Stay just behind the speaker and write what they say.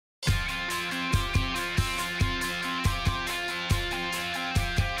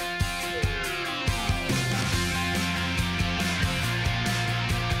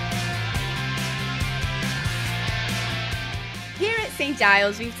St.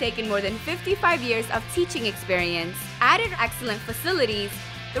 Giles, we've taken more than 55 years of teaching experience, added excellent facilities,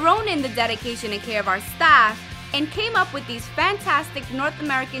 thrown in the dedication and care of our staff, and came up with these fantastic North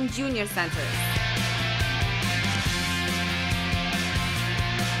American junior centers.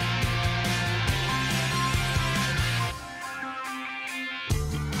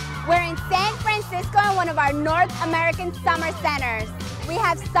 We're in San Francisco in one of our North American summer centers. We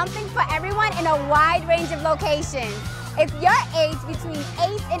have something for everyone in a wide range of locations. If you're aged between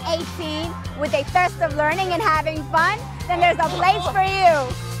 8 and 18 with a thirst of learning and having fun, then there's a place for you.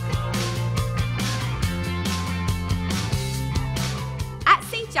 At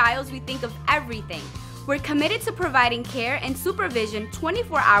St. Giles, we think of everything. We're committed to providing care and supervision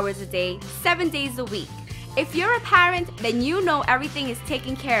 24 hours a day, 7 days a week. If you're a parent, then you know everything is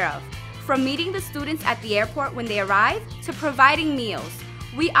taken care of. From meeting the students at the airport when they arrive to providing meals,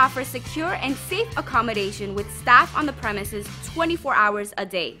 we offer secure and safe accommodation with staff on the premises 24 hours a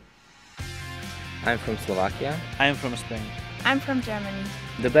day. I'm from Slovakia. I'm from Spain. I'm from Germany.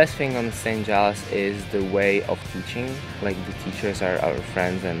 The best thing on St. Giles is the way of teaching. Like, the teachers are our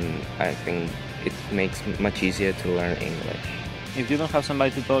friends, and I think it makes it much easier to learn English. If you don't have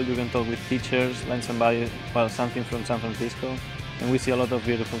somebody to talk, you can talk with teachers, learn something from San Francisco, and we see a lot of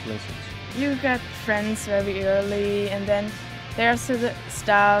beautiful places. You get friends very early, and then there's the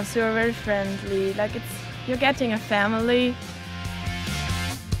staffs who are very friendly. Like you're getting a family.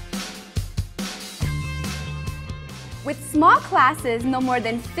 With small classes, no more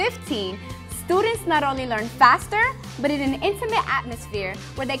than 15, students not only learn faster, but in an intimate atmosphere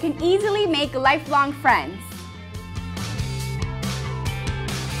where they can easily make lifelong friends.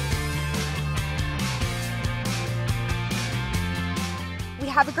 We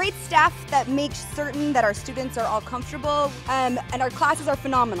have a great staff that makes certain that our students are all comfortable, and our classes are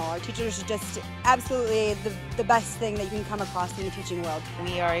phenomenal. Our teachers are just absolutely the best thing that you can come across in the teaching world.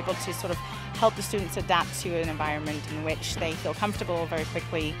 We are able to sort of help the students adapt to an environment in which they feel comfortable very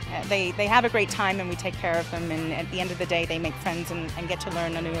quickly. They have a great time and we take care of them, and at the end of the day they make friends and get to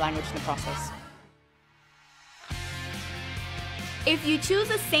learn a new language in the process. If you choose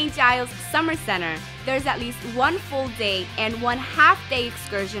a St. Giles Summer Center, there's at least one full day and one half-day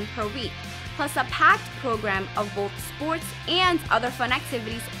excursion per week, plus a packed program of both sports and other fun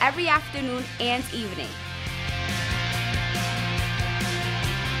activities every afternoon and evening.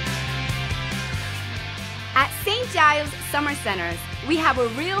 At St. Giles Summer Centers, we have a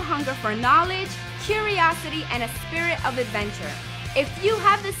real hunger for knowledge, curiosity, and a spirit of adventure. If you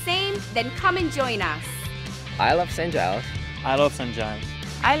have the same, then come and join us. I love St. Giles. I love St. Giles.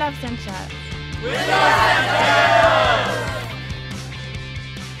 I love St. Giles. We love